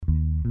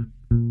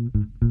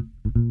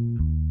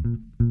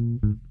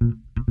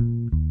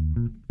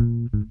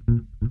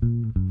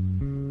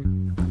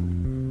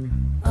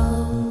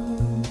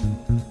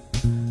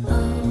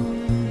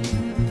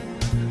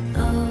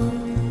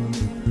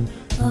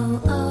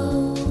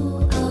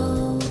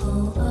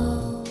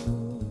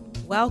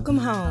Welcome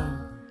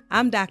home.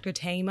 I'm Dr.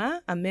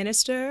 Tama, a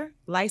minister,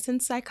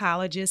 licensed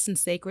psychologist, and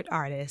sacred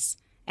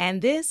artist,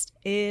 and this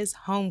is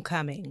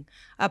Homecoming,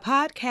 a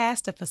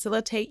podcast to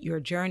facilitate your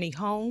journey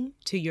home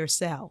to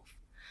yourself.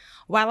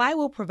 While I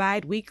will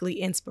provide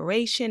weekly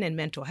inspiration and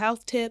mental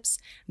health tips,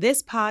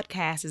 this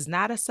podcast is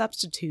not a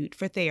substitute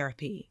for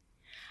therapy.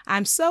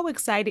 I'm so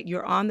excited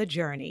you're on the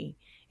journey.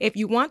 If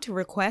you want to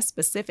request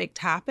specific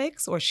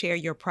topics or share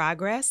your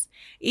progress,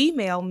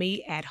 email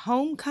me at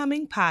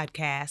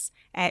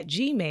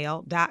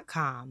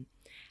homecomingpodcast@gmail.com.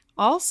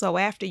 Also,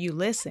 after you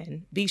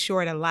listen, be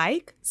sure to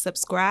like,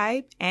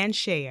 subscribe, and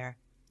share.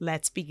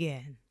 Let's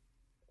begin.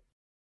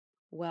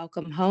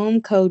 Welcome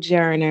home,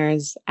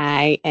 Cojourners.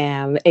 I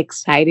am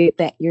excited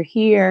that you're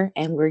here,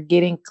 and we're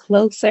getting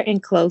closer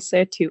and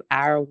closer to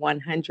our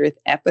 100th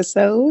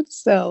episode.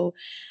 So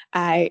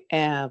I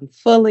am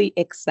fully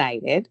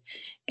excited.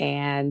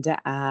 And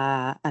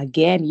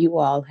again, you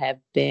all have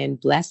been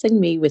blessing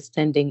me with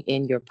sending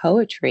in your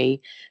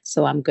poetry.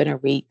 So I'm going to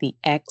read the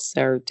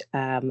excerpt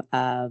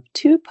of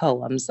two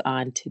poems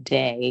on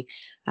today.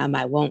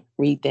 I won't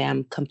read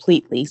them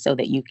completely so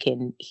that you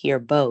can hear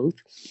both.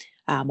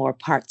 Or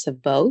parts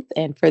of both.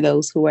 And for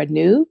those who are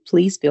new,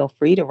 please feel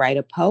free to write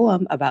a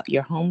poem about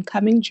your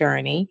homecoming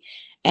journey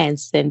and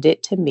send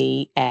it to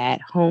me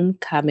at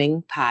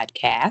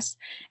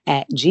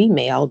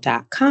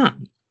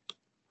homecomingpodcast@gmail.com.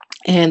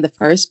 And the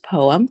first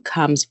poem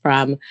comes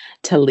from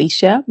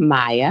Talisha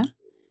Maya.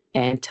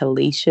 And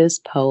Talisha's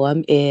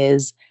poem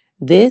is,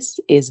 "This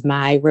is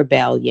my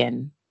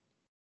rebellion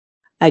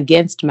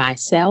against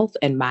myself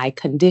and my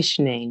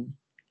conditioning.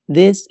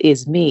 This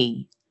is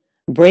me.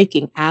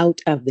 Breaking out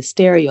of the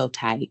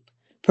stereotype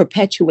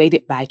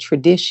perpetuated by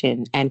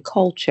tradition and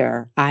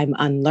culture. I'm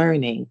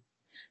unlearning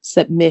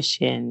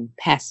submission,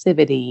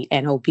 passivity,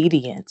 and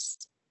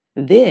obedience.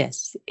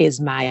 This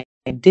is my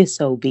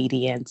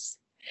disobedience.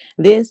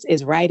 This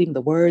is writing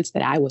the words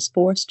that I was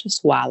forced to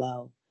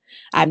swallow.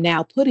 I'm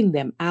now putting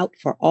them out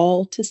for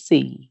all to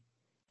see.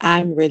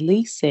 I'm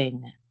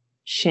releasing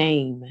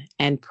shame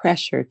and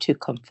pressure to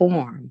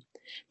conform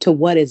to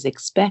what is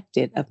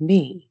expected of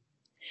me.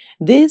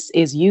 This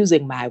is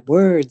using my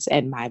words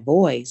and my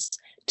voice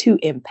to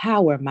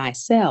empower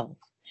myself,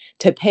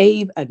 to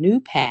pave a new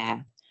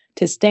path,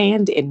 to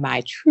stand in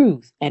my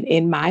truth and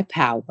in my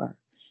power,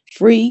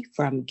 free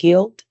from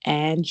guilt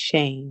and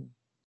shame."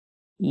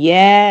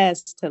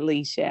 Yes,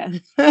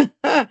 Talisha.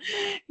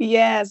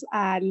 Yes,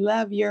 I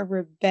love your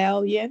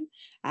rebellion.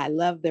 I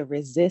love the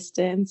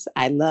resistance.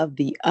 I love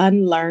the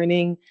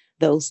unlearning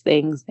those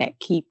things that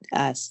keep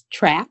us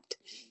trapped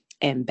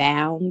and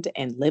bound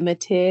and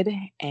limited,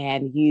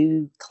 and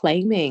you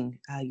claiming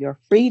your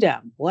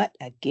freedom. What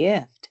a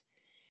gift.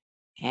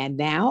 And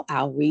now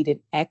I'll read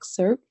an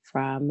excerpt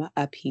from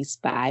a piece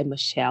by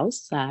Michelle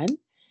Sun.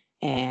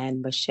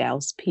 And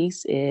Michelle's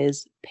piece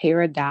is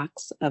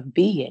 "Paradox of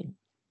Being."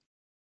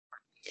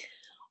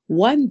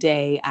 One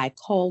day I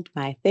called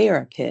my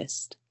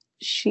therapist.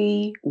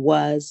 She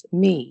was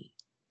me.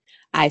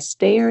 I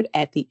stared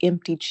at the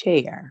empty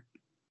chair.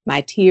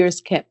 My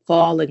tears kept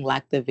falling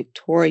like the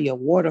Victoria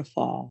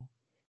waterfall.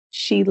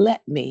 She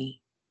let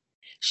me.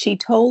 She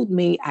told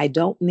me I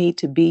don't need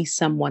to be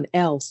someone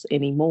else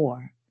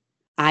anymore.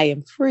 I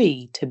am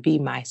free to be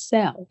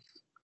myself.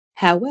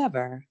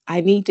 However,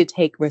 I need to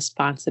take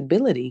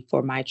responsibility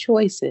for my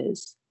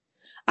choices.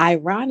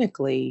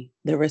 Ironically,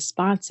 the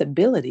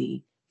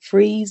responsibility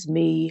frees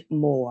me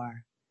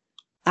more.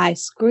 I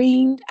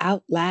screamed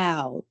out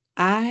loud,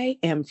 "I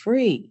am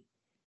free.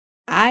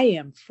 I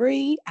am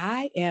free.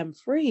 I am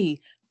free.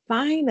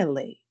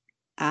 Finally,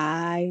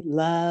 I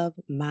love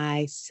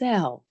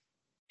myself.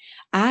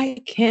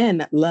 I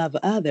can love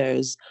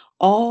others.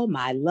 All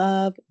my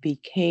love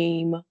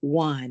became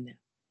one."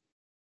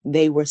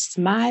 They were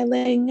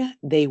smiling.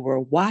 They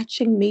were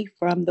watching me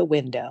from the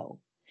window,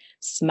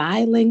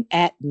 smiling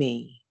at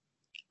me.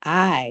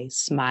 I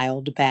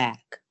smiled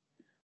back.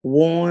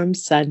 Warm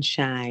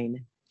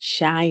sunshine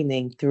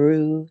shining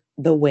through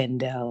the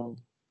window.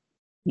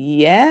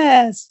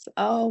 Yes.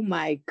 Oh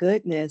my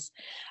goodness.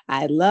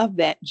 I love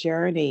that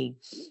journey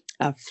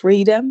of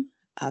freedom,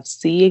 of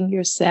seeing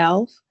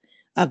yourself,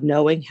 of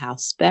knowing how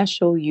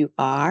special you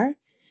are,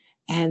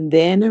 and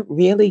then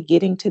really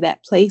getting to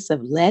that place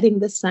of letting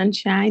the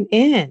sunshine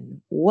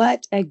in.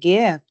 What a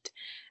gift.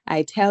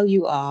 I tell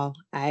you all,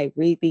 I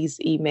read these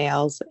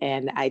emails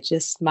and I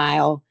just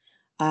smile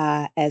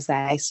as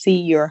I see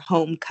your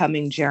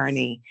homecoming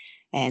journey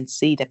and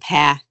see the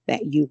path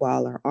that you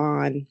all are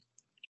on.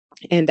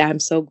 And I'm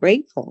so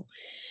grateful.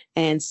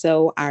 And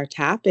so our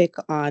topic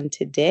on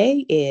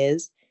today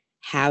is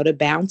how to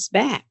bounce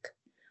back,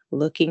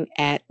 looking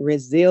at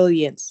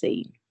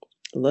resiliency,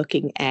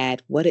 looking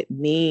at what it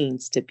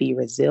means to be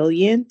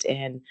resilient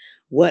and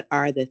what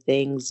are the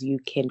things you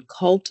can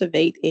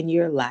cultivate in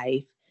your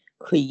life,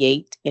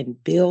 create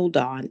and build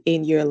on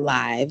in your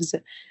lives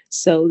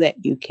so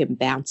that you can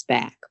bounce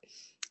back.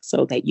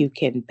 So that you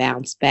can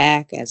bounce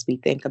back as we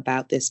think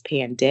about this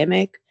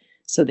pandemic,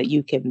 so that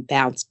you can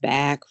bounce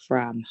back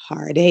from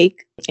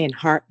heartache and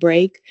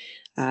heartbreak,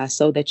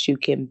 so that you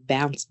can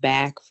bounce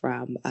back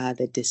from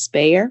the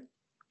despair,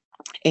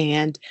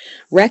 and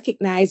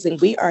recognizing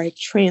we are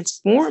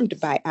transformed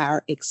by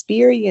our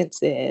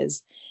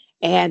experiences,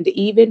 and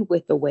even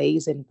with the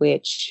ways in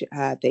which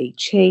they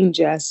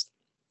change us,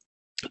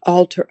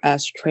 alter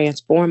us,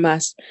 transform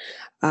us,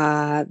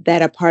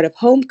 that a part of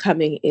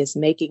homecoming is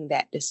making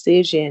that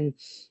decision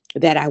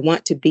that I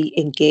want to be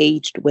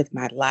engaged with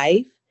my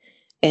life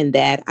and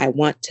that I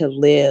want to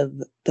live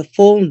the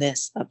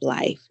fullness of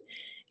life.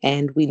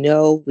 And we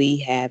know we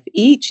have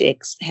each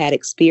had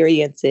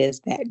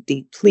experiences that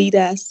deplete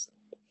us,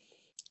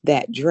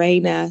 that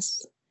drain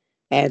us.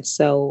 And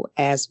so,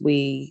 as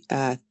we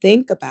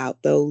think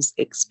about those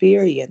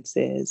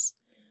experiences,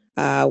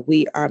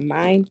 we are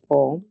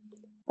mindful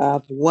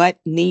of what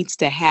needs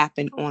to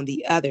happen on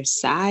the other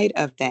side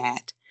of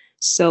that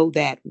so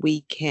that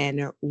we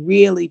can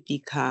really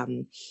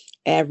become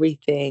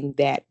everything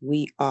that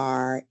we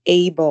are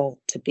able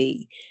to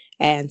be.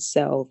 And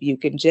so you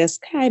can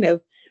just kind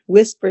of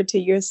whisper to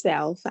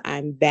yourself,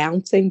 I'm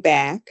bouncing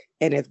back.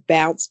 And if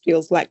bounce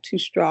feels like too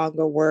strong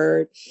a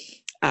word,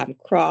 I'm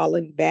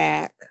crawling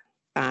back,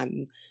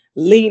 I'm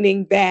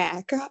leaning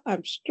back,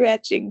 I'm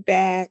stretching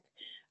back,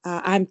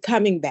 I'm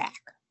coming back,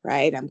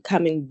 right? I'm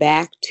coming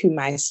back to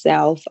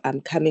myself.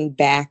 I'm coming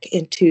back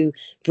into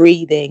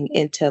breathing,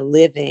 into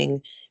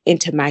living,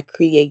 into my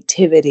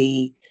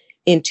creativity,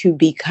 into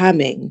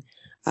becoming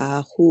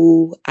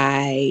who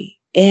I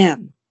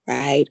am,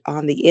 right?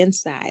 On the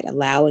inside,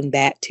 allowing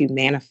that to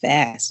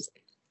manifest.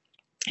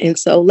 And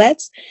so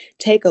let's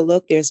take a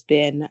look. There's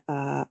been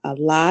a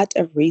lot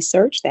of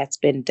research that's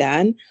been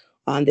done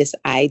on this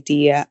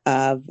idea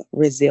of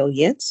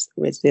resiliency.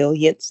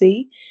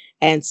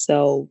 And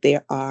so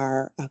there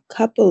are a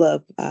couple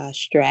of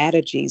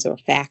strategies or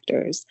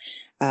factors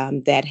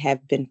that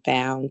have been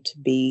found to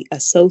be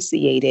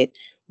associated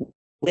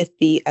with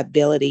the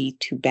ability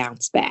to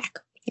bounce back,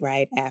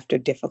 right, after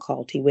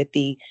difficulty, with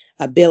the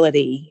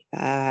ability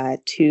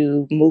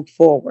to move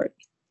forward.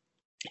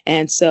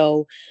 And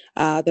so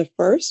the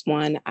first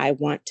one I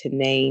want to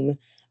name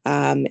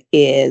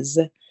is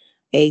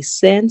a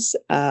sense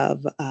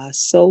of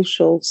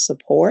social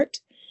support,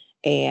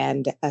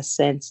 and a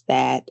sense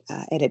that,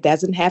 and it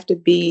doesn't have to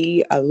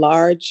be a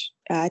large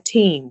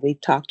team.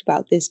 We've talked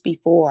about this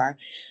before.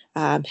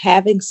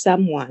 Having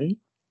someone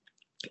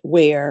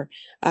where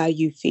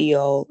you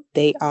feel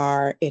they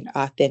are an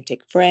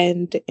authentic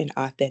friend, an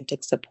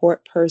authentic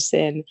support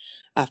person,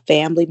 a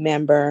family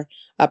member,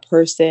 a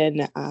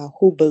person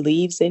who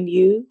believes in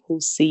you, who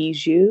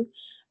sees you,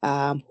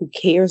 who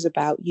cares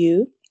about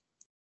you.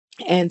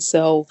 And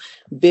so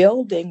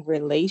building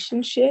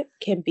relationship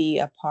can be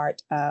a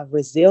part of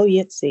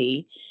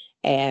resiliency.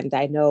 And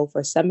I know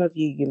for some of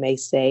you, you may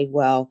say,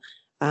 well,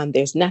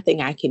 there's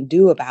nothing I can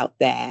do about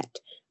that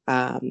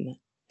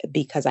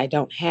because I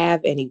don't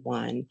have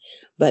anyone.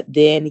 But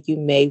then you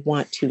may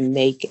want to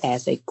make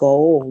as a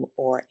goal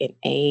or an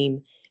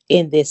aim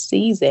in this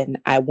season,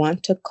 I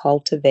want to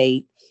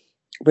cultivate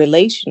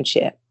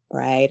relationship,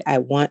 right? I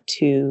want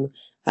to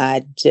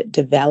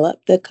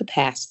develop the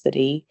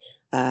capacity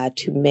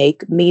to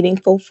make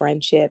meaningful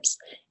friendships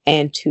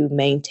and to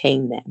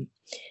maintain them.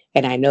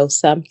 And I know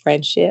some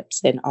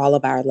friendships in all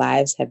of our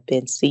lives have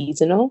been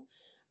seasonal.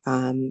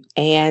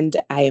 And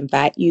I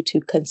invite you to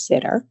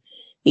consider,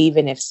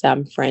 even if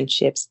some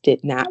friendships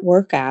did not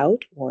work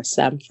out or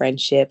some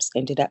friendships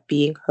ended up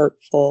being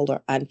hurtful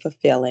or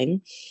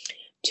unfulfilling,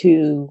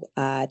 to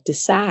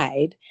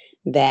decide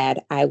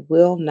that I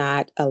will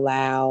not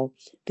allow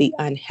the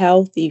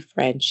unhealthy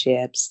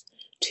friendships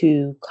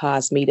to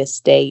cause me to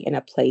stay in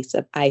a place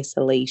of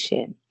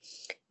isolation,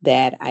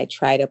 that I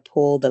try to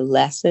pull the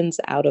lessons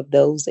out of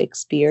those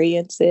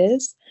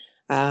experiences,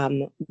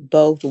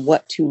 both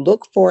what to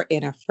look for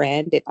in a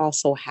friend and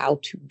also how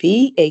to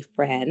be a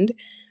friend,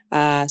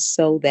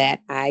 so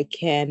that I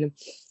can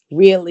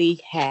really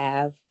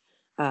have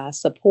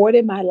support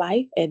in my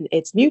life, and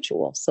it's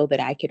mutual, so that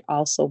I could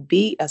also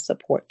be a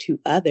support to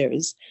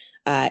others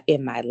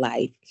in my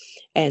life.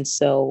 And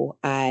so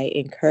I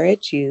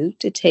encourage you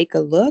to take a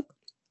look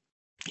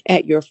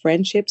at your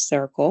friendship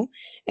circle,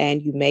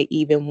 and you may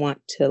even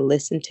want to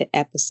listen to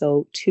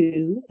episode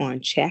 2 on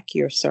Check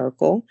Your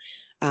Circle,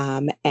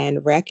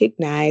 and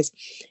recognize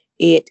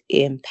it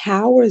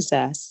empowers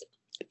us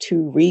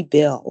to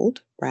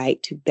rebuild,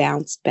 right? To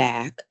bounce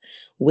back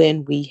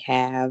when we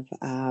have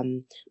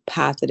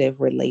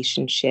positive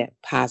relationship,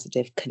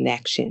 positive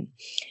connection.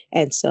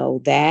 And so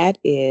that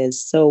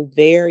is so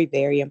very,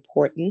 very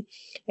important.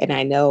 And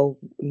I know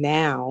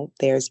now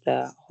there's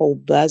the whole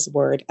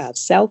buzzword of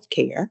self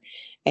care,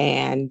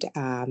 and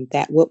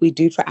that what we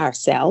do for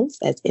ourselves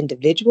as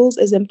individuals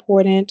is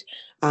important,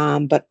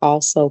 but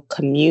also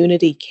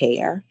community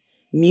care,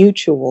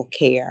 mutual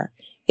care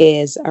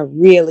is a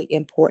really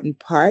important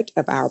part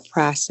of our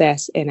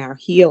process and our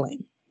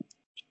healing.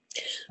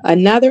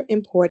 Another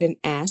important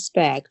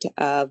aspect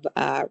of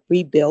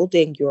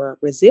rebuilding your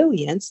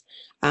resilience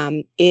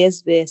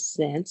is this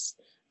sense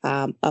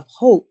of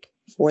hope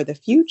for the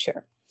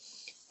future.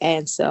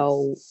 And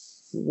so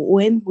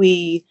when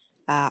we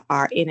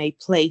are in a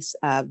place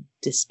of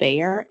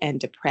despair and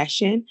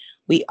depression,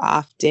 we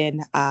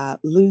often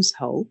lose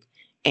hope,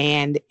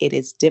 and it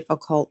is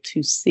difficult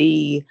to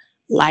see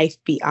life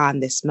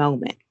beyond this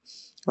moment,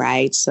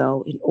 right?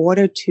 So, in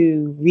order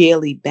to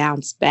really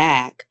bounce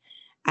back,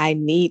 I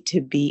need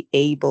to be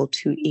able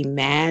to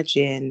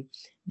imagine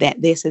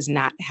that this is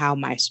not how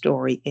my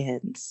story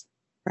ends,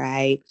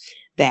 right?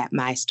 That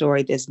my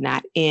story does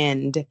not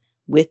end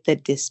with the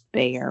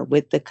despair,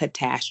 with the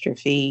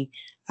catastrophe,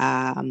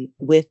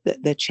 with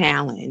the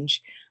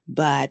challenge,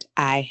 but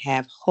I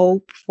have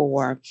hope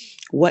for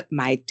what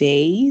my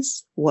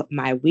days, what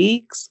my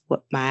weeks,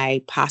 what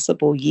my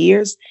possible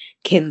years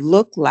can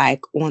look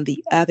like on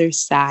the other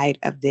side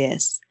of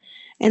this.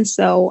 And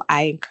so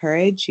I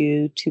encourage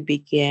you to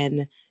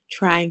begin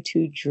trying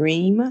to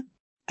dream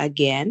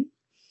again,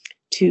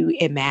 to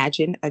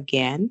imagine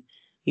again.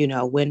 You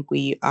know, when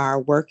we are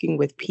working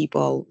with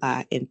people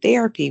in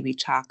therapy, we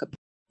talk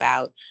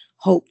about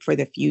hope for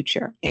the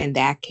future, and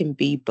that can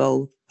be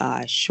both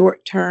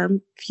short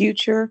term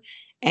future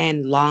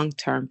and long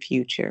term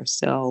future.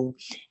 So,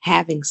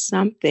 having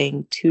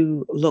something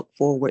to look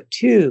forward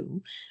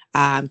to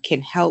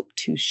can help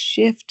to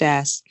shift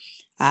us.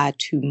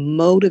 To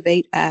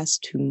motivate us,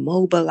 to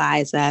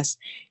mobilize us,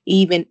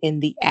 even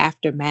in the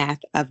aftermath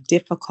of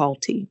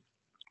difficulty.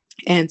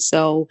 And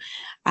so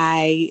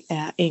I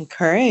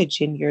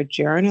encourage in your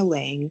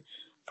journaling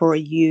for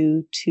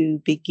you to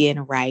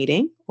begin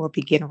writing or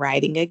begin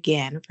writing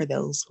again for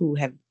those who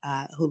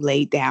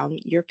laid down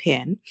your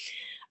pen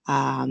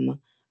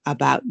um,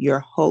 about your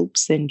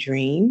hopes and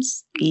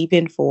dreams,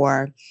 even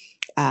for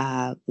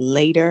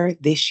later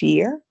this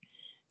year.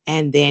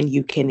 And then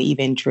you can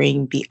even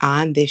dream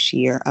beyond this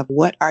year of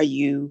what are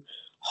you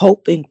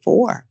hoping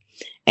for.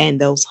 And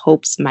those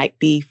hopes might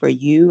be for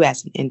you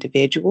as an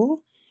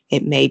individual.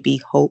 It may be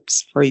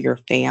hopes for your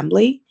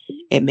family.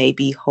 It may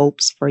be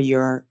hopes for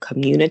your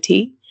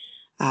community.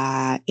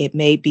 It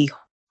may be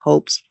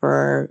hopes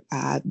for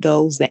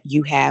those that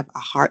you have a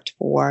heart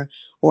for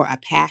or a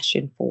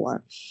passion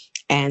for.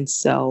 And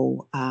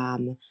so,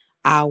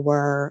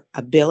 our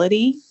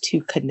ability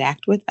to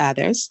connect with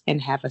others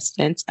and have a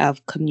sense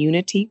of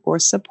community or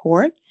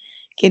support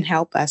can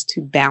help us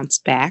to bounce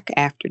back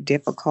after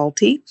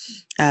difficulty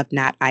of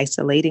not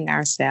isolating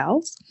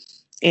ourselves.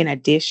 In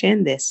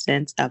addition, this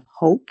sense of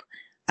hope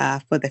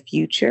for the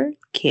future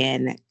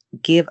can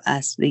give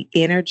us the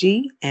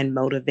energy and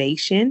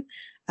motivation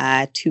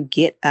to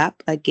get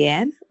up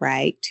again,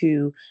 right?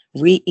 To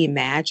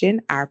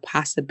reimagine our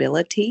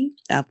possibility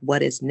of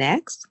what is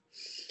next.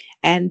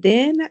 And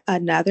then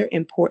another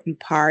important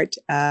part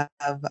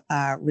of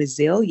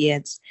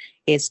resilience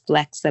is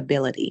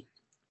flexibility.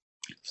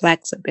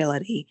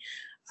 Flexibility.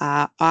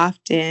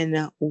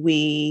 Often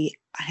we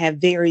have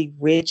very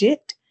rigid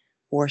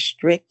or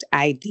strict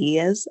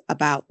ideas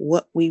about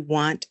what we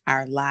want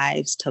our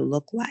lives to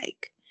look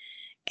like.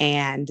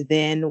 And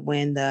then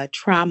when the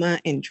trauma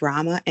and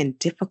drama and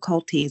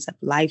difficulties of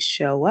life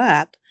show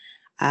up,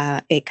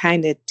 it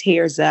kind of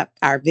tears up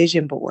our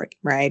vision board,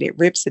 right? It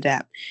rips it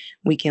up.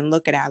 We can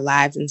look at our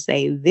lives and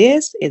say,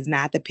 this is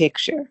not the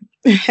picture,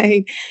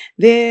 right?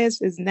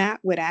 This is not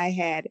what I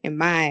had in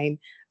mind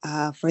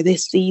for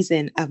this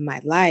season of my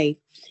life.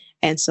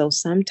 And so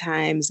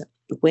sometimes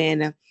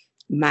when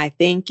my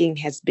thinking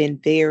has been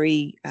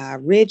very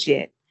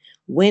rigid,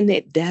 when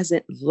it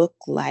doesn't look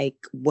like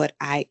what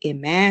I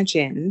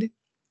imagined,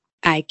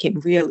 I can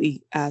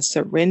really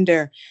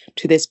surrender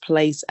to this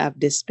place of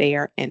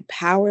despair and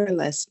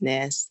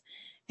powerlessness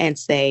and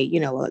say,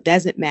 well, it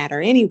doesn't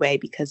matter anyway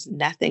because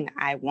nothing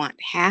I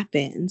want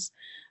happens.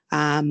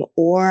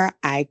 Or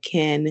I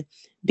can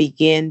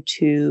begin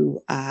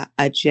to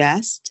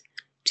adjust,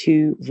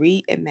 to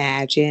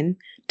reimagine,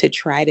 to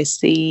try to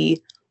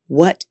see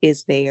what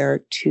is there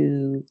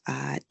to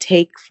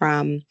take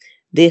from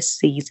this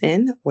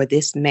season or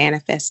this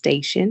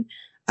manifestation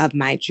of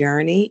my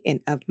journey and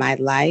of my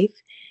life.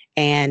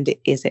 And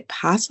is it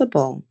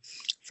possible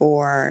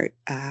for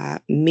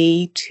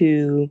me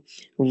to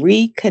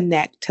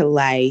reconnect to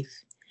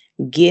life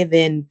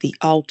given the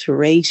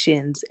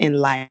alterations in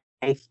life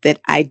that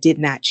I did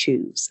not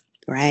choose,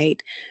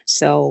 right?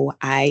 So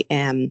I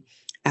am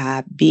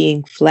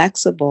being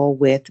flexible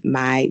with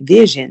my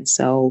vision.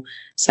 So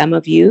some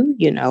of you,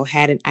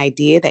 had an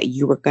idea that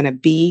you were going to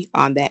be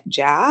on that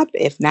job,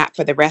 if not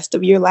for the rest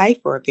of your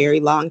life for a very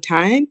long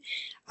time.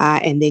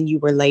 And then you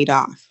were laid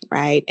off,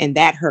 right? And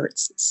that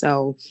hurts.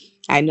 So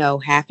I know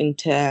having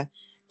to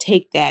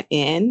take that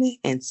in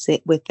and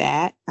sit with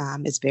that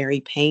is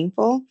very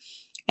painful.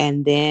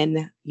 And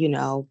then,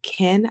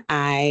 can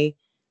I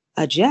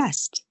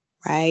adjust,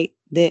 right?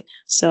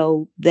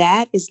 So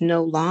that is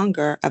no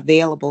longer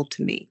available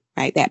to me,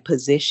 right? That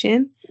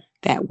position,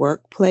 that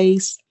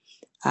workplace,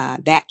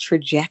 that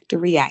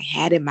trajectory I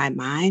had in my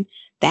mind,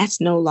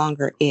 that's no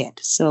longer it.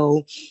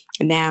 So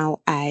now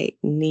I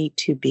need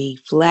to be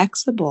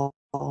flexible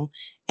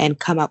and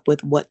come up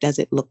with what does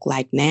it look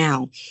like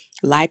now.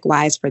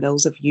 Likewise, for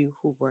those of you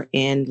who were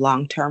in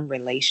long-term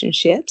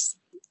relationships,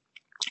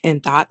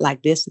 and thought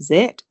like, this is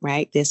it,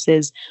 right? This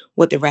is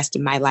what the rest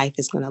of my life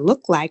is going to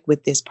look like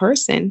with this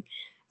person.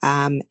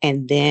 And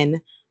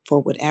then for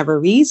whatever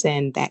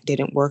reason that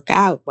didn't work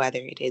out, whether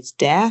it is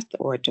death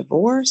or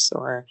divorce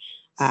or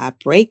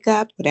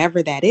breakup,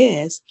 whatever that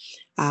is,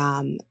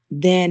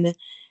 then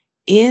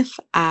if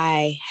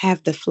I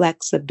have the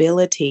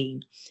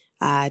flexibility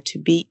to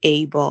be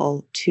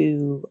able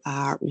to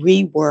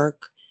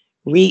rework,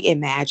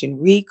 reimagine,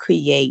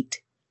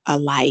 recreate a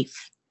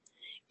life,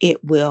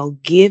 it will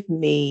give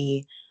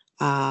me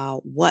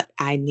what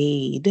I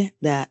need,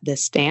 the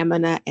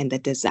stamina and the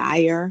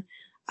desire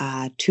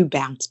to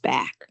bounce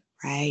back,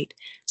 right?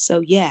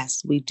 So,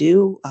 yes, we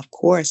do, of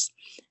course,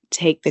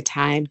 take the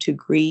time to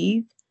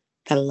grieve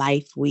the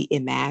life we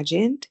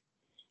imagined.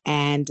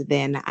 And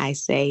then I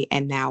say,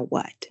 and now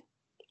what?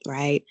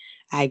 Right?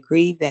 I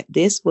grieve that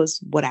this was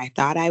what I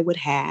thought I would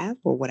have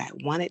or what I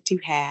wanted to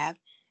have,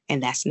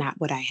 and that's not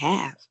what I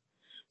have.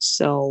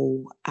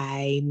 So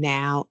I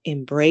now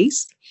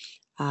embrace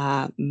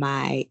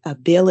my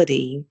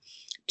ability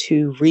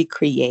to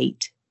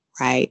recreate,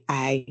 right?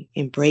 I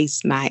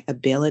embrace my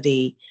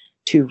ability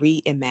to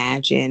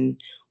reimagine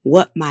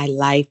what my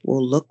life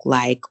will look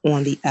like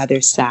on the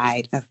other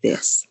side of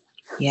this.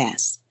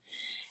 Yes.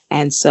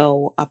 And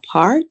so a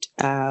part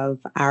of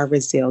our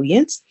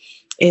resilience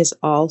is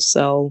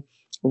also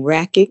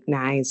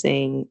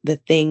recognizing the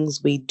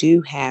things we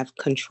do have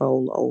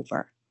control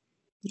over,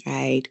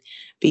 right?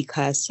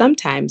 Because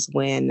sometimes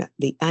when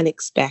the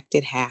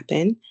unexpected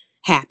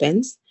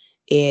happens,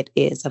 it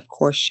is of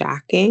course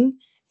shocking,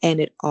 and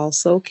it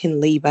also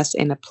can leave us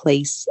in a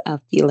place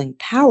of feeling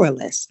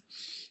powerless.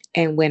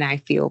 And when I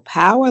feel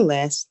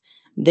powerless,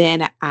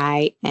 then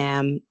I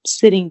am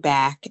sitting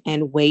back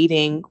and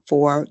waiting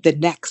for the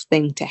next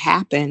thing to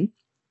happen.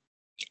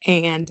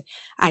 And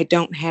I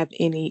don't have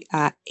any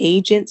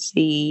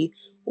agency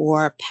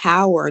or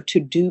power to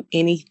do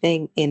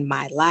anything in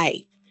my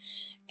life.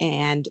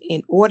 And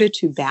in order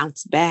to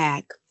bounce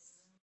back,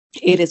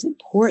 it is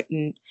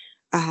important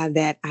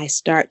that I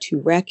start to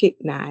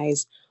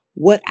recognize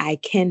what I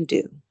can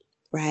do,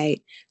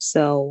 right?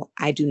 So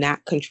I do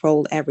not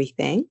control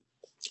everything.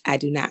 I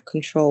do not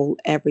control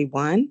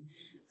everyone.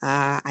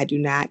 I do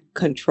not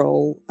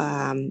control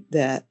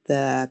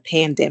the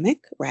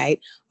pandemic, right?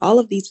 All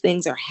of these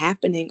things are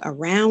happening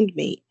around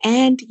me,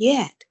 and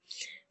yet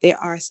there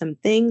are some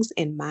things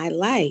in my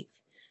life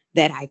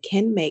that I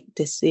can make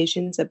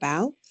decisions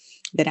about,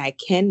 that I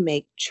can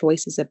make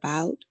choices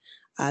about.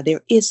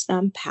 There is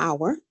some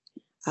power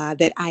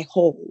that I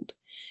hold.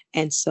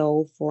 And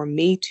so for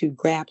me to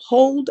grab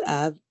hold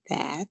of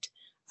that,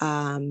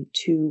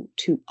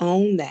 to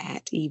own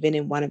that, even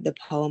in one of the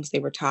poems they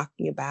were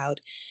talking about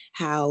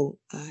how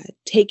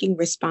taking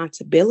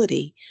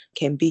responsibility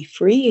can be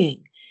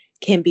freeing,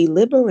 can be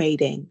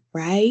liberating,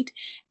 right?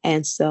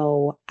 And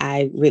so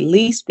I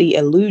release the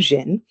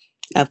illusion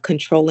of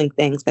controlling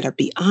things that are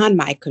beyond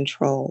my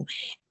control.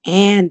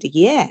 And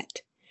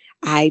yet,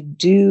 I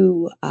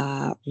do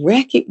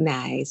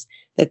recognize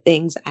the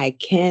things I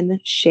can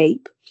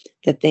shape,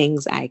 the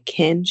things I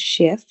can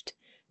shift,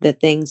 the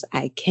things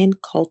I can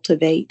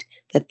cultivate,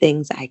 the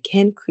things I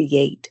can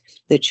create,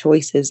 the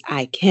choices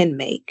I can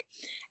make.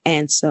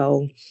 And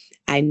so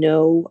I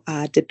know,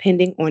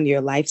 depending on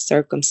your life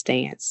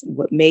circumstance,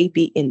 what may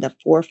be in the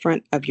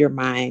forefront of your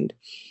mind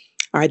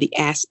are the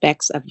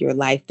aspects of your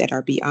life that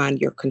are beyond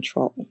your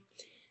control.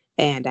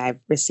 And I've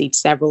received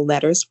several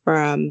letters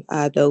from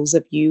those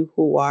of you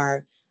who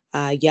are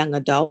young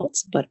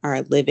adults but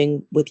are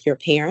living with your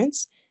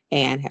parents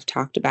and have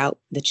talked about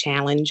the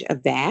challenge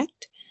of that.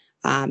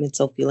 And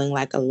so feeling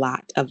like a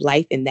lot of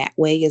life in that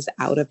way is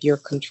out of your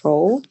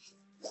control.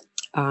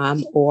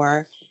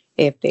 Or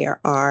if there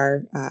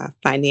are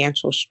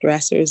financial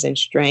stressors and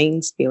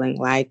strains, feeling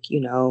like,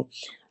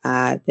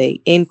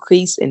 the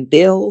increase in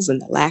bills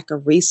and the lack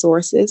of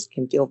resources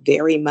can feel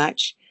very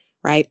much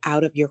right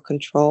out of your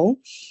control.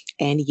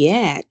 And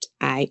yet,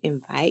 I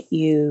invite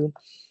you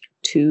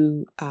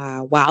to,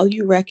 while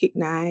you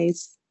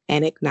recognize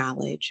and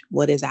acknowledge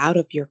what is out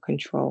of your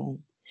control,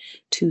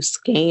 to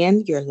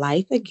scan your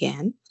life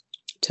again,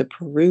 to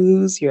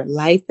peruse your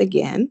life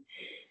again,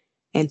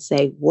 and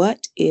say,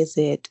 what is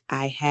it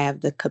I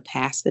have the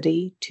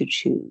capacity to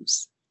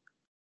choose?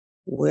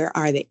 Where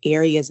are the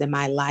areas in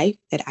my life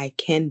that I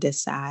can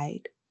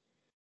decide?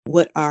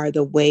 What are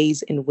the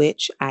ways in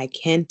which I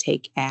can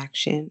take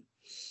action?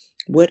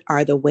 What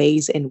are the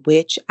ways in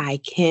which I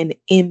can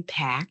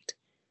impact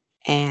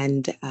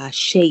and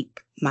shape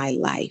my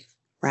life,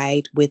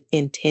 right? With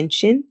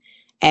intention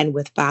and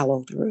with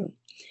follow through.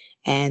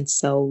 And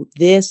so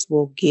this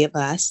will give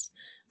us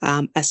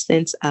a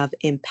sense of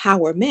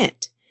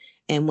empowerment.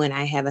 And when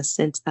I have a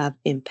sense of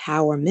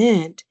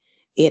empowerment,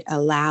 it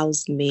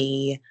allows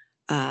me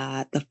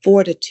the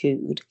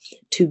fortitude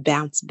to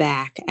bounce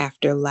back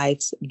after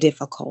life's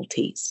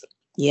difficulties.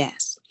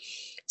 Yes.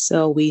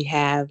 So we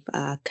have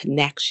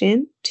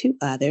connection to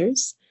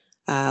others.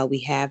 We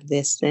have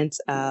this sense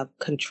of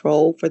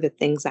control for the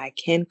things I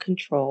can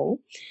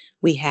control.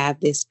 We have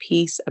this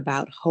piece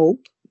about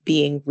hope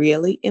being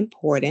really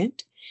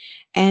important.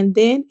 And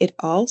then it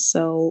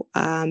also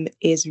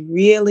is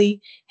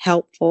really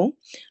helpful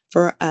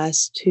for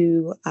us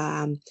to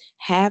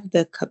have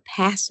the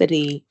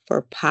capacity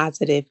for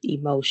positive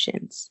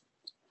emotions.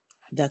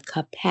 The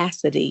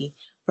capacity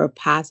for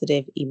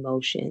positive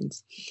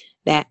emotions.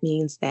 That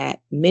means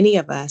that many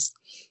of us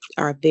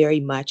are very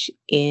much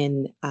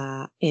in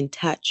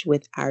touch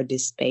with our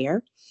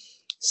despair.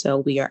 So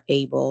we are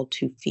able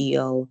to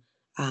feel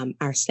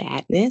our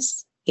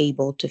sadness,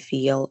 able to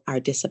feel our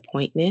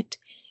disappointment,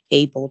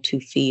 able to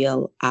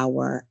feel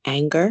our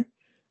anger,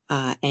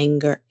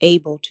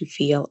 able to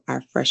feel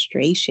our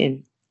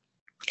frustration.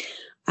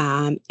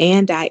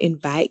 And I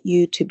invite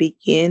you to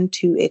begin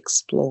to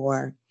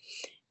explore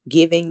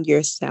giving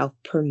yourself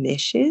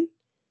permission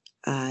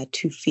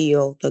to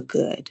feel the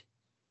good,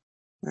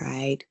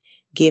 right?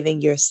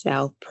 Giving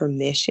yourself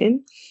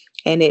permission.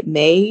 And it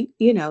may,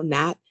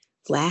 not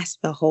last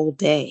the whole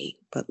day,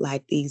 but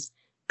like these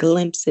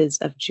glimpses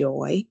of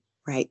joy,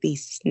 right?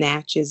 These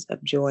snatches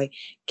of joy.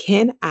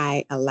 Can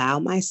I allow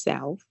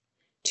myself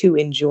to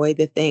enjoy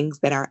the things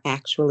that are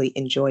actually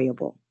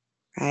enjoyable,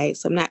 right?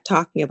 So I'm not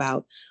talking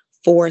about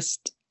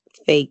forced,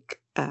 fake,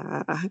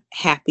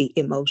 happy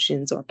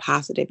emotions or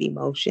positive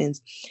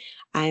emotions.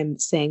 I'm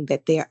saying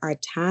that there are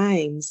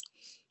times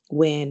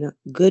when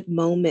good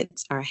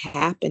moments are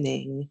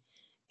happening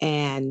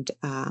and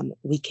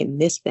we can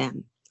miss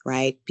them,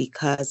 right?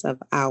 Because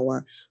of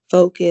our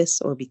focus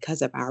or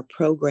because of our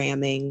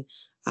programming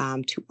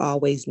to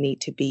always need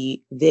to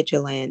be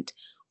vigilant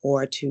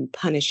or to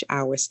punish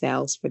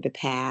ourselves for the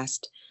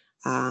past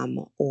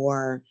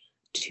or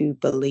to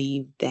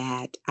believe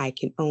that I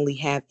can only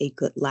have a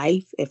good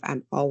life if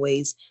I'm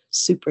always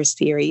super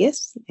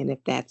serious. And if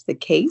that's the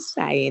case,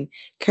 I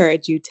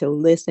encourage you to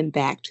listen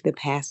back to the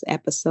past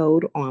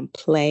episode on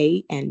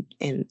play and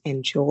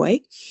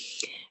joy.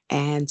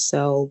 And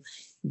so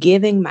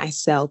giving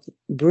myself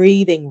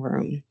breathing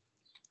room,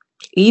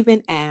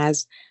 even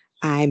as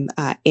I'm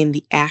in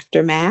the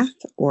aftermath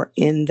or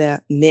in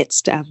the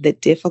midst of the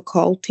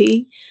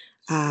difficulty,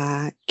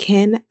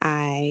 can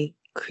I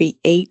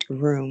create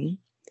room,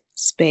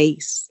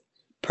 space,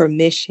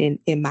 permission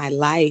in my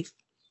life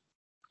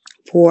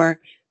for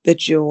the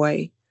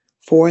joy,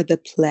 for the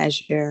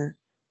pleasure,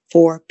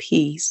 for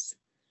peace?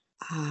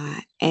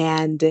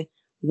 And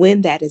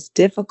when that is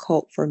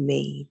difficult for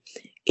me,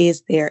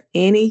 is there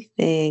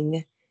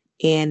anything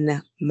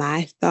in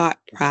my thought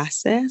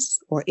process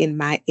or in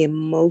my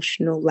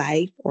emotional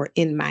life or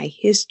in my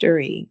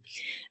history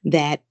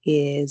that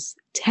is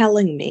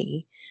telling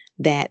me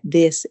that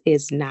this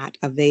is not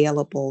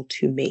available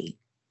to me,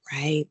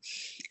 right?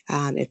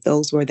 If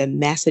those were the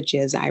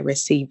messages I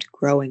received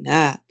growing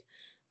up,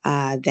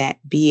 that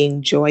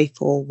being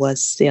joyful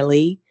was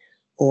silly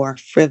or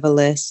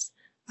frivolous,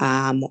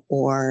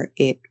 or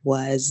it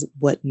was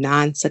what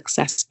non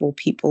successful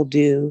people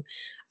do,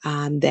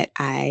 that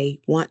I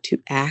want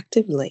to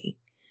actively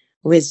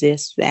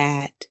resist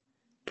that,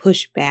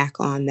 push back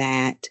on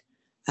that,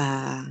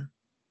 uh,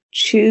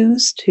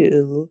 choose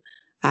to,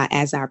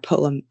 as our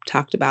poem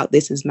talked about,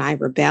 this is my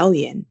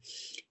rebellion.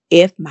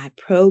 If my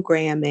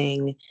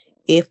programming,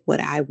 if what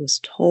I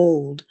was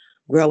told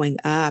growing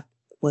up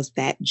was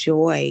that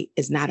joy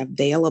is not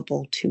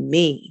available to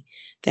me,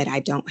 that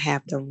I don't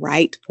have the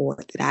right for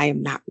it, that I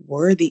am not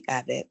worthy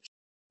of it,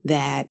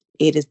 that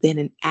it has been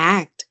an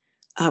act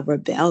of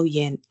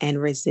rebellion and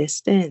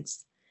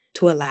resistance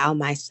to allow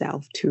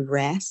myself to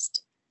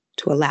rest,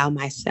 to allow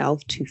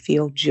myself to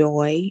feel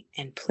joy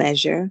and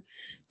pleasure,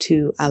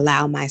 to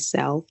allow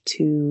myself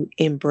to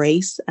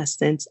embrace a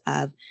sense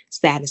of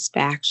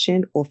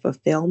satisfaction or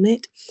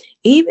fulfillment,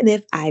 even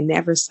if I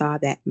never saw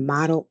that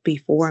modeled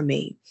before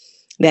me,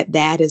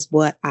 that is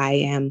what I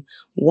am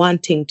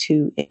wanting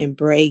to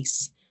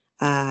embrace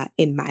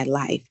in my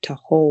life, to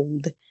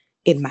hold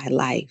in my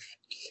life.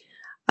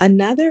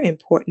 Another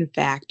important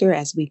factor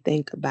as we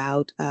think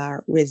about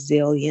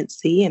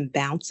resiliency and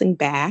bouncing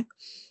back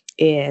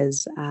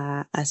is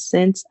a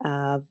sense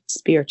of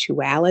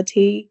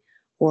spirituality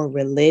or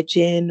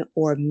religion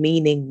or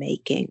meaning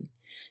making.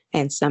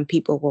 And some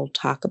people will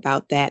talk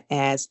about that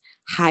as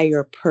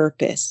higher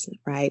purpose,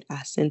 right?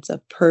 A sense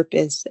of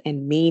purpose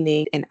and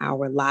meaning in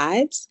our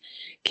lives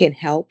can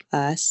help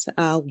us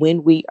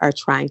when we are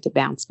trying to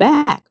bounce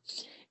back.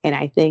 And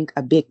I think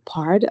a big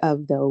part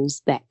of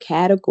that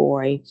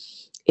category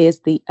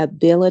is the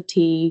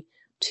ability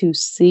to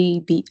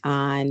see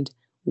beyond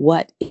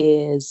what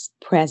is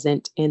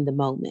present in the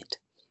moment,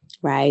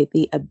 right?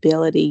 The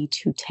ability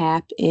to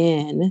tap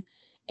in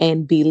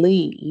and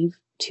believe,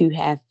 to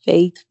have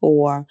faith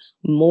for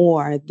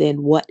more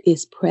than what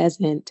is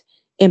present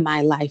in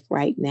my life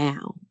right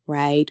now,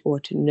 right? Or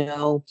to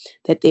know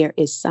that there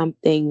is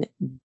something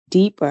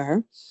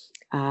deeper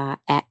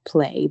at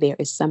play, there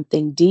is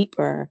something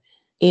deeper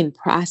in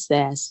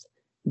process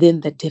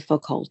than the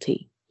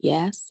difficulty.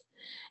 Yes.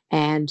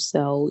 And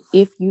so,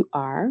 if you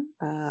are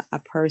a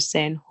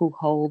person who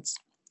holds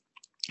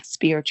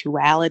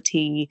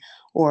spirituality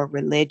or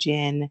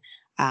religion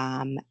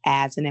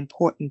as an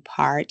important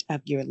part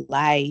of your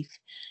life,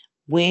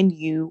 when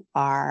you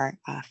are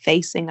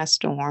facing a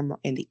storm or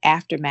in the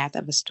aftermath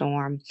of a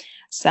storm,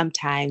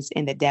 sometimes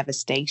in the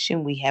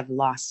devastation, we have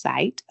lost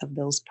sight of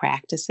those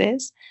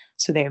practices.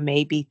 So there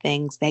may be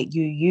things that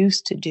you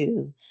used to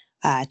do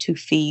to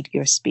feed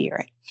your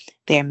spirit.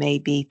 There may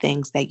be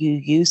things that you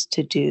used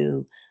to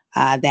do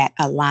that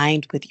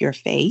aligned with your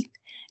faith.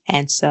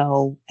 And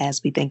so,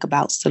 as we think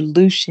about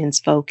solutions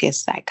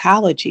focused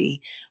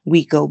psychology,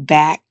 we go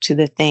back to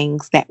the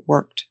things that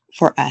worked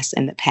for us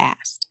in the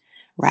past,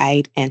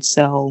 right? And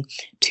so,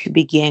 to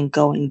begin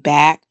going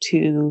back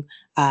to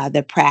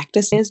the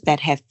practices that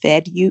have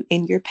fed you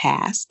in your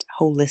past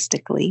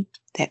holistically,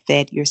 that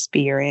fed your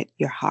spirit,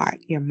 your heart,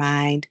 your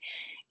mind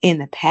in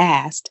the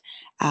past,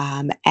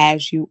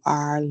 as you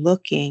are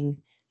looking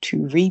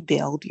to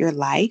rebuild your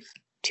life,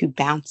 to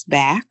bounce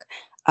back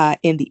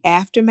in the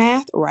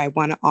aftermath, or I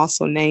want to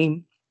also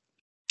name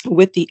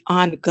with the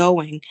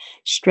ongoing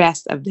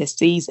stress of this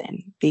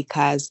season,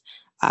 because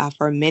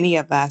for many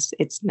of us,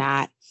 it's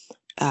not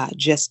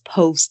just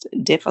post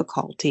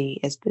difficulty,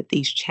 is that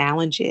these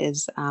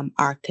challenges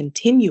are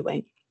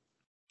continuing.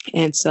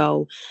 And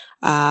so,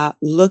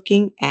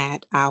 looking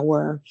at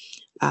our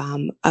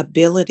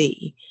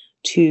ability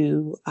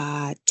to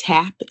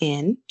tap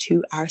in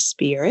to our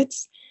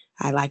spirits,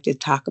 I like to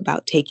talk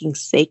about taking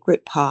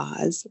sacred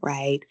pause,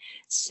 right?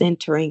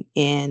 Centering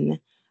in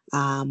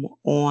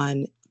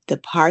on the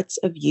parts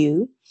of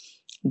you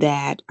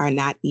that are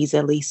not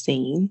easily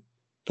seen,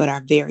 but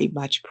are very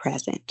much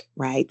present,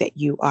 right? That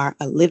you are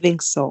a living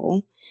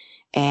soul.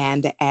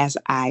 And as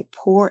I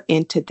pour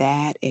into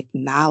that,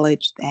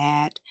 acknowledge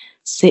that,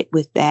 sit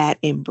with that,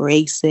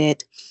 embrace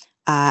it,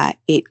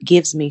 it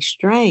gives me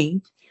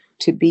strength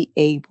to be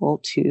able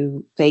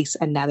to face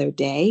another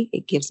day.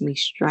 It gives me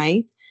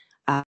strength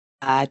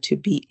to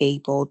be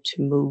able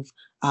to move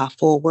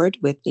forward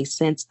with a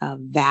sense of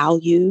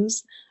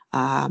values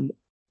um,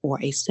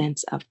 or a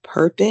sense of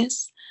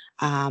purpose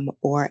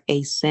or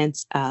a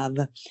sense of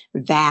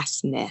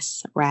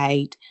vastness,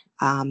 right?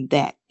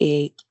 That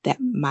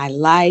my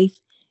life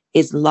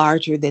is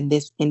larger than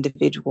this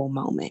individual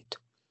moment,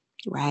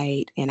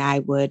 right? And I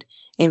would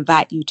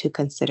invite you to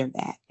consider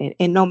that.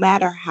 And no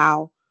matter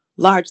how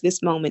large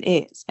this moment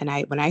is, and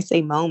when I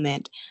say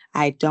moment,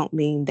 I don't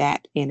mean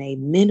that in a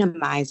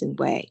minimizing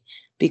way,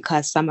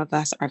 because some of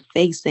us are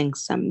facing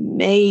some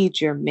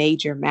major,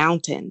 major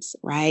mountains,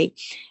 right?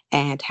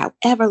 And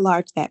however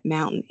large that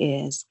mountain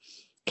is,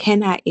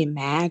 can I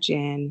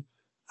imagine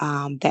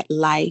that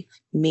life,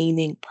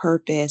 meaning,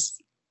 purpose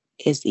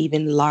is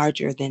even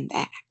larger than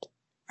that?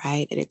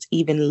 Right? And it's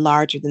even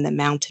larger than the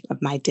mountain of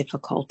my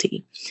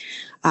difficulty.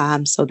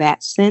 So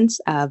that sense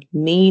of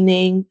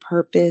meaning,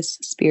 purpose,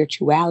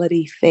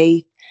 spirituality,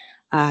 faith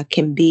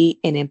can be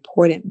an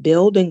important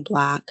building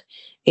block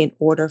in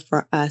order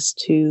for us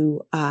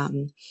to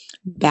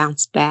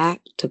bounce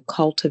back, to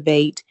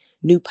cultivate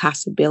new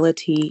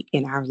possibility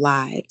in our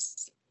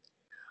lives.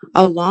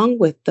 Along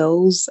with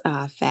those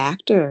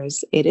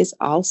factors, it is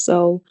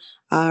also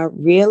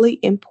really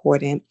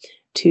important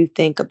to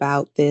think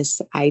about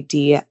this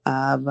idea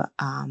of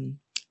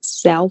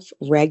self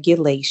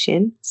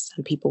regulation.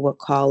 Some people will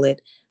call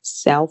it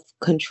self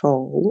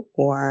control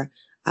or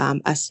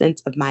a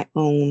sense of my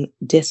own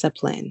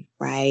discipline,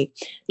 right?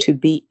 To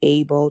be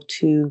able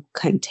to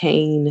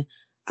contain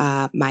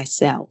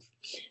myself.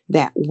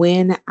 That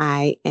when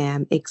I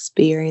am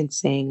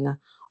experiencing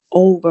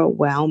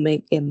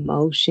overwhelming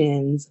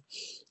emotions,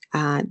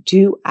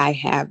 do I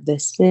have the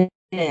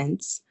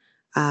sense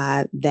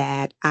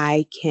that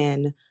I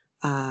can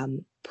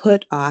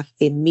put off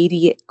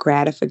immediate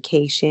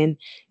gratification,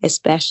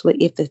 especially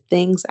if the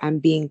things I'm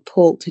being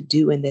pulled to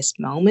do in this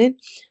moment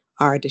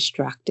are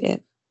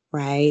destructive,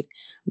 right?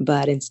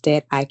 But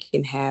instead, I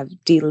can have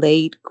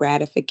delayed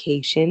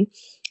gratification,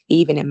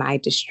 even in my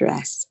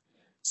distress.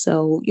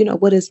 So,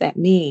 what does that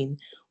mean?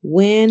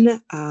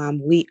 When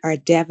we are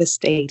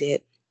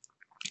devastated,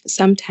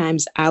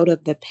 sometimes out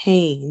of the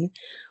pain,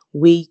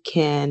 we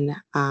can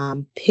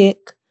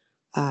pick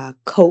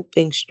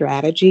coping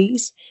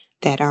strategies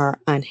that are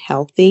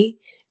unhealthy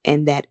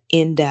and that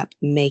end up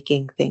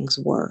making things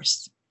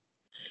worse.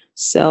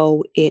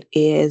 So it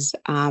is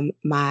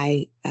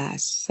my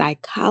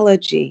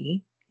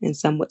psychology, and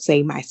some would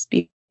say my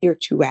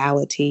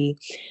spirituality,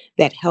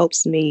 that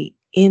helps me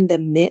in the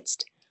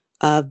midst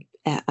of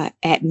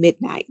at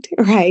midnight,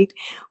 right?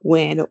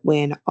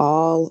 When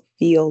all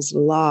feels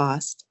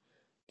lost,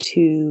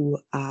 to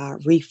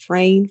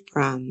refrain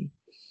from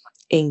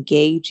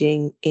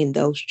engaging in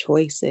those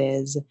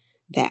choices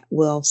that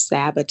will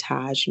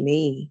sabotage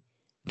me,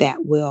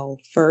 that will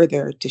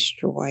further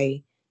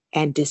destroy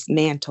and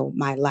dismantle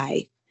my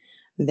life.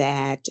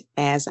 That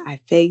as I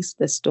face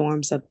the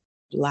storms of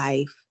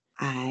life,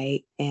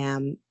 I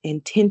am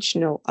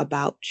intentional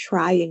about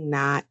trying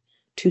not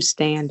to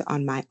stand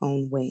on my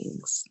own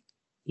wings.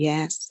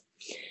 Yes.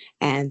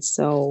 And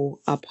so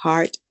a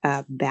part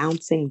of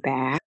bouncing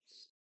back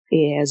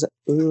is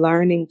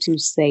learning to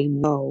say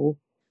no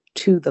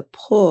to the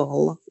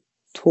pull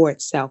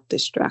towards self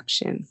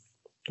destruction,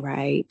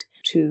 right?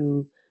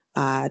 To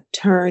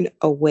turn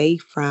away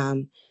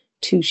from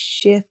to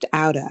shift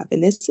out of.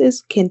 And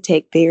can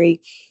take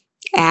very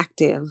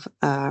active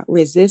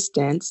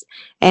resistance,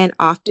 and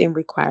often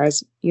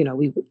requires,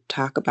 we would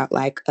talk about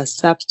like a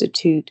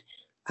substitute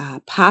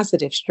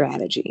positive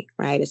strategy,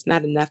 right? It's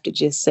not enough to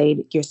just say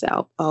to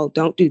yourself, oh,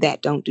 don't do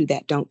that, don't do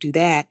that, don't do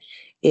that.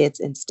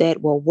 It's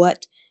instead, well,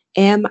 what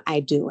am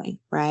I doing,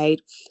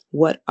 right?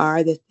 What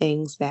are the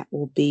things that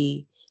will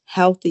be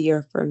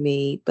healthier for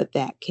me, but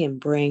that can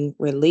bring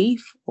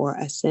relief or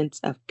a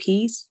sense of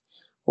peace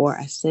or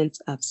a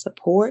sense of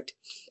support,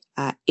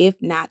 if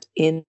not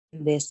in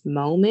this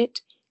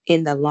moment,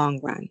 in the long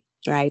run,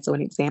 right? So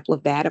an example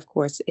of that, of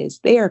course, is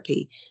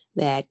therapy,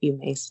 that you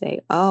may say,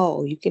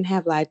 oh, you can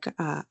have like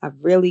a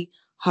really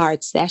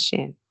hard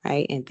session,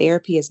 right? And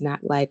therapy is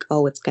not like,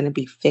 oh, it's going to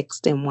be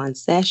fixed in one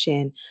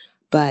session,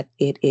 but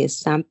it is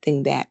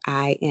something that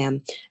I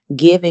am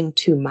giving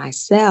to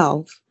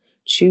myself,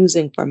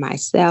 choosing for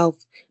myself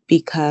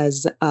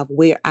because of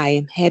where I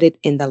am headed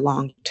in the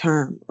long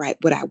term, right?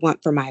 What I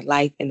want for my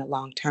life in the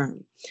long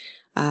term.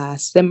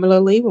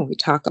 Similarly, when we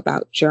talk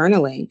about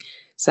journaling,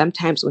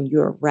 sometimes when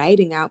you're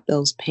writing out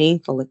those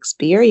painful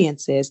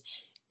experiences,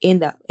 in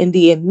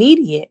the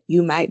immediate,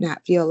 you might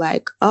not feel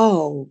like,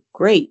 oh,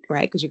 great,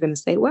 right? Because you're going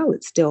to say, well,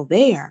 it's still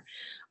there.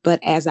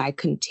 But as I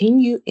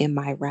continue in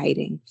my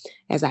writing,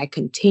 as I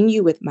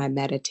continue with my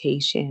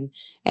meditation,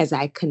 as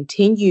I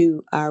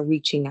continue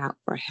reaching out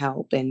for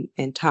help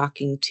and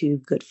talking to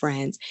good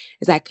friends,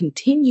 as I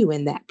continue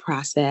in that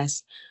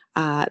process,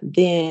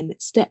 then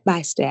step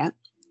by step,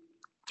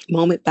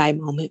 moment by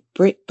moment,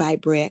 brick by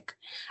brick,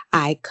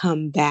 I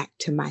come back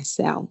to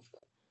myself,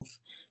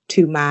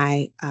 to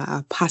my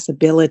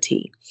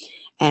possibility.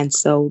 And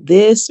so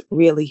this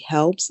really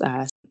helps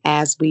us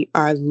as we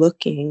are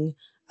looking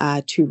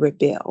to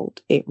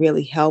rebuild. It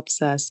really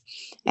helps us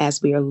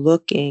as we are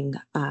looking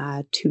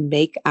to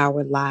make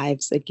our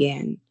lives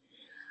again.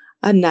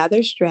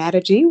 Another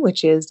strategy,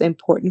 which is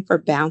important for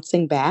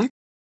bouncing back,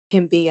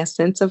 can be a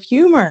sense of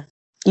humor.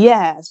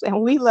 Yes,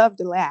 and we love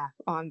to laugh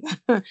on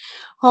the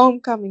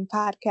Homecoming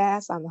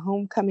podcast, on the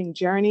homecoming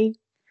journey,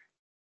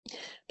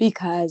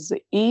 because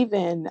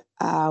even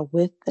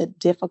with the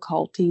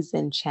difficulties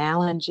and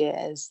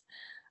challenges,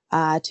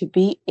 to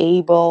be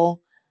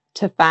able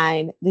to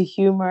find the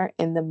humor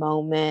in the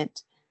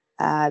moment,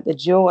 the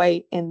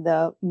joy in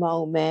the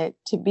moment,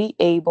 to be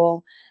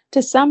able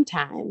to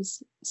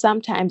sometimes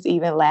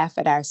even laugh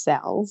at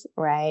ourselves,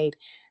 right?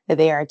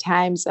 There are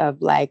times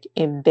of like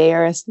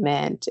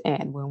embarrassment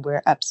and when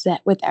we're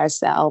upset with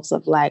ourselves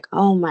of like,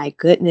 oh my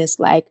goodness,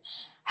 like,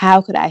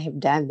 how could I have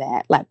done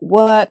that? Like,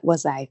 what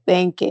was I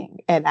thinking?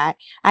 And I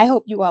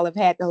hope you all have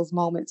had those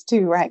moments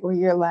too, right? Where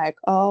you're like,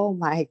 oh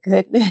my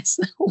goodness,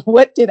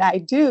 what did I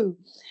do?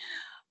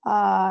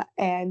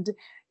 And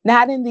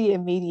not in the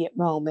immediate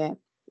moment,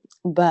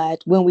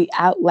 but when we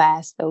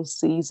outlast those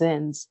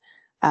seasons,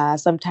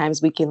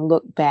 sometimes we can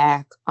look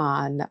back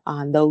on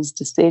those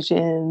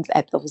decisions,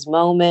 at those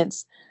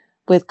moments,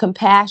 with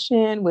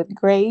compassion, with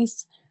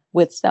grace,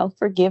 with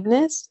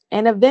self-forgiveness,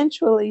 and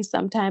eventually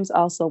sometimes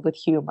also with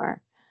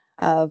humor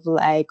of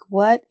like,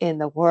 what in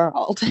the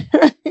world?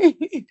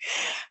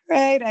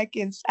 Right? I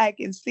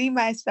can see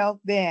myself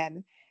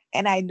then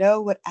and I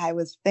know what I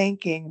was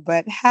thinking,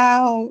 but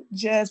how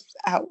just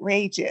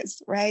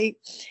outrageous, right?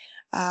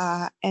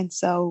 And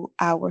so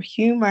our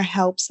humor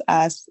helps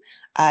us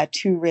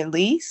to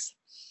release,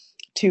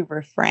 to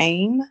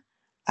reframe,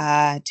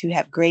 to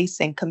have grace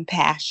and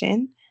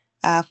compassion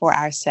for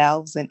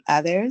ourselves and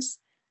others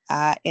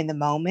in the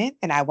moment.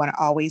 And I want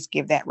to always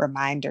give that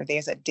reminder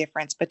there's a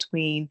difference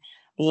between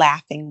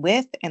laughing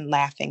with and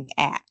laughing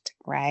at,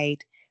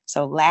 right?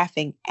 So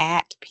laughing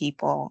at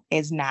people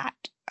is not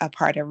a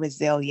part of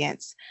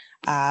resilience.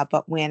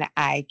 But when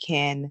I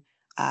can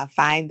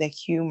find the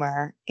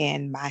humor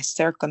in my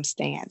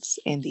circumstance,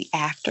 in the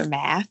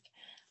aftermath,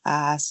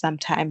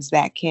 sometimes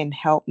that can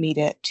help me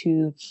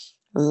to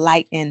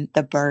lighten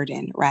the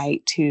burden,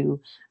 right?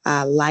 To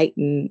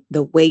lighten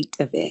the weight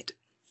of it.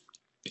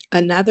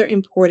 Another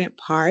important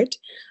part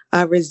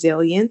of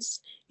resilience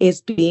is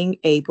being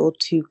able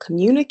to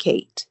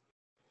communicate,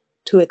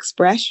 to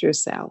express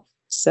yourself.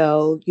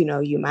 So,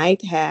 you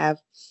might have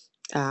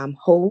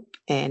hope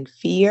and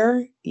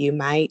fear. You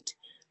might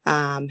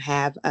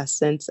have a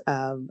sense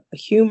of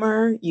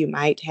humor. You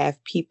might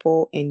have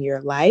people in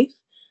your life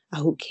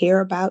who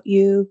care about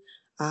you.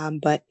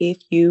 But if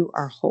you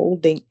are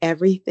holding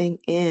everything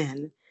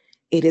in,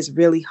 it is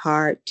really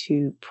hard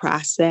to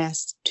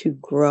process, to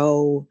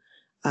grow,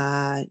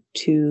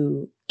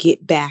 to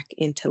get back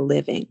into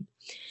living.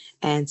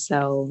 And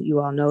so you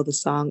all know the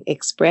song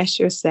Express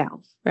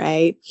Yourself,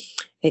 right?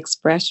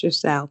 Express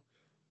yourself.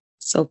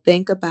 So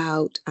think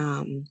about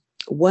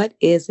what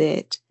is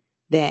it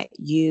that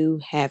you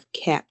have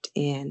kept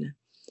in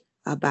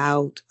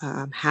about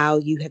how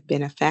you have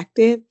been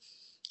affected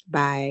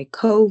by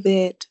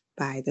COVID,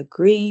 by the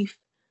grief,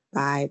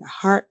 by the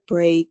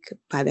heartbreak,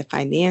 by the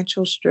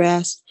financial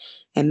stress.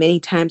 And many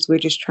times we're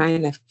just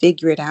trying to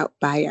figure it out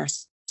by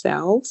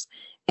ourselves.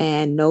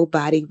 and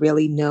nobody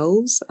really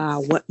knows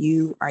what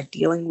you are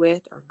dealing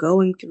with or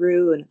going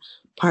through. And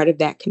part of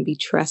that can be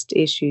trust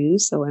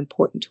issues. So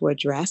important to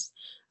address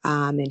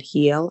and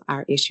heal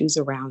our issues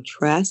around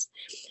trust.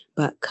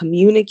 But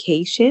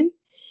communication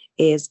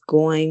is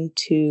going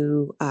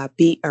to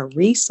be a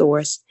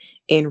resource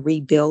in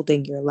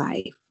rebuilding your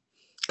life.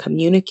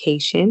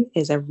 Communication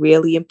is a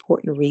really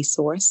important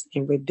resource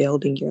in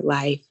rebuilding your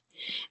life.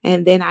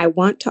 And then I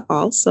want to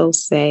also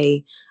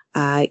say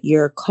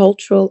your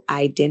cultural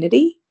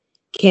identity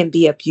can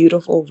be a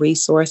beautiful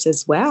resource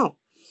as well.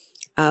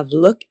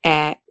 Look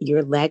at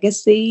your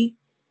legacy,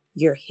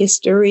 your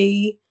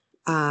history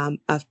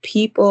of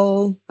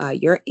people,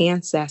 your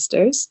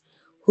ancestors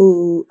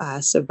who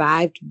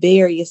survived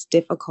various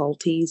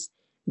difficulties,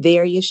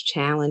 various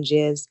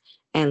challenges,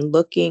 and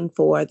looking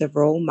for the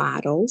role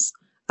models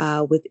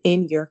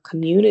within your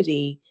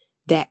community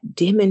that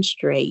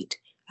demonstrate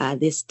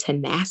this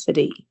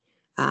tenacity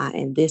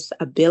and this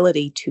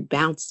ability to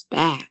bounce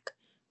back,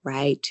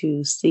 right?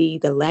 To see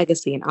the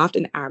legacy. And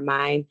often our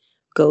mind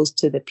goes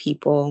to the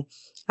people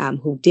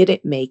who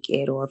didn't make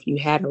it, or if you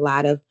had a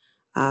lot of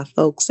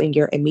folks in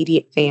your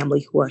immediate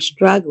family who are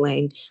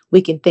struggling,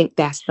 we can think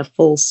that's the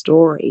full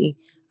story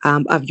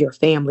of your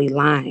family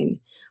line.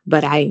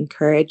 But I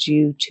encourage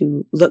you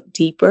to look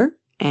deeper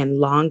and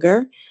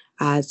longer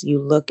as you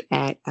look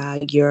at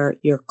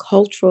your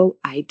cultural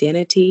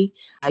identity,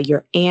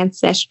 your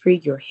ancestry,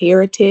 your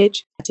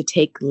heritage, to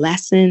take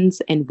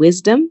lessons and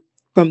wisdom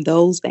from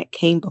those that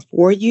came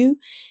before you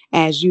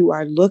as you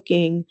are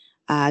looking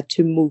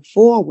to move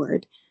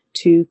forward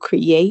to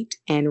create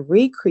and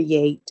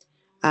recreate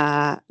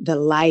the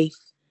life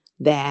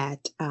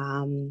that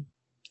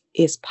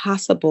is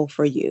possible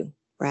for you,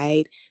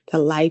 right? The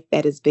life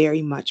that is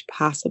very much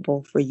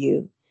possible for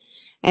you.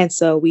 And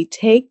so we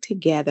take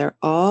together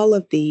all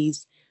of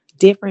these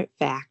different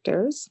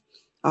factors,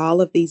 all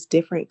of these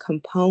different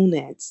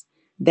components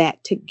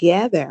that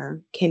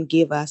together can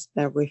give us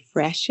the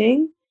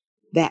refreshing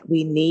that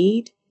we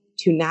need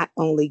to not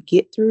only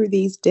get through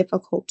these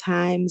difficult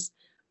times,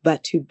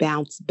 but to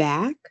bounce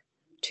back,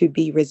 to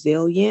be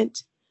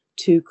resilient,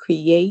 to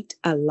create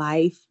a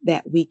life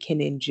that we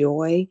can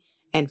enjoy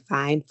and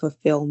find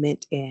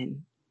fulfillment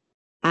in.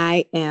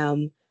 I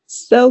am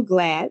so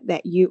glad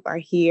that you are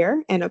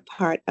here and a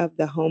part of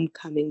the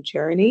homecoming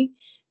journey.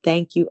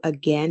 Thank you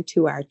again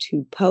to our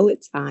two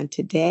poets on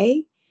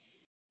today.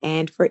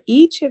 And for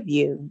each of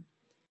you,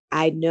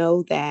 I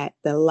know that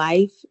the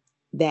life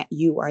that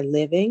you are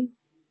living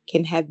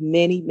can have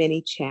many,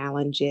 many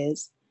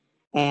challenges.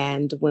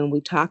 And when we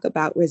talk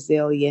about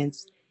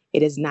resilience,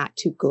 it is not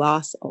to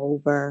gloss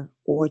over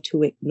or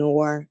to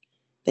ignore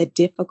the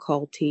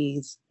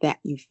difficulties that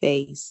you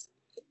face.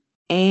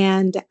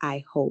 And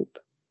I hope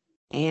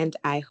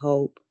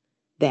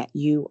that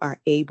you are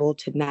able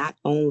to not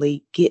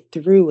only get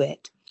through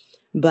it,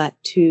 but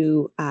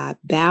to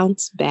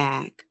bounce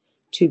back,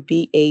 to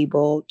be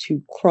able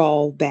to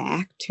crawl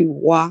back, to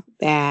walk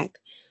back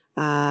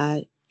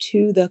uh,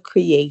 to the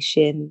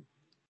creation,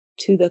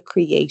 to the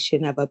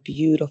creation of a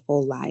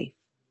beautiful life.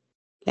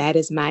 That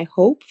is my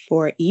hope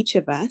for each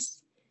of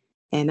us.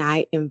 And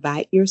I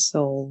invite your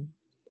soul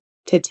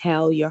to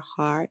tell your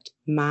heart,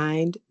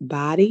 mind,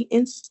 body,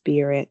 and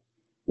spirit,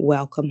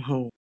 welcome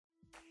home.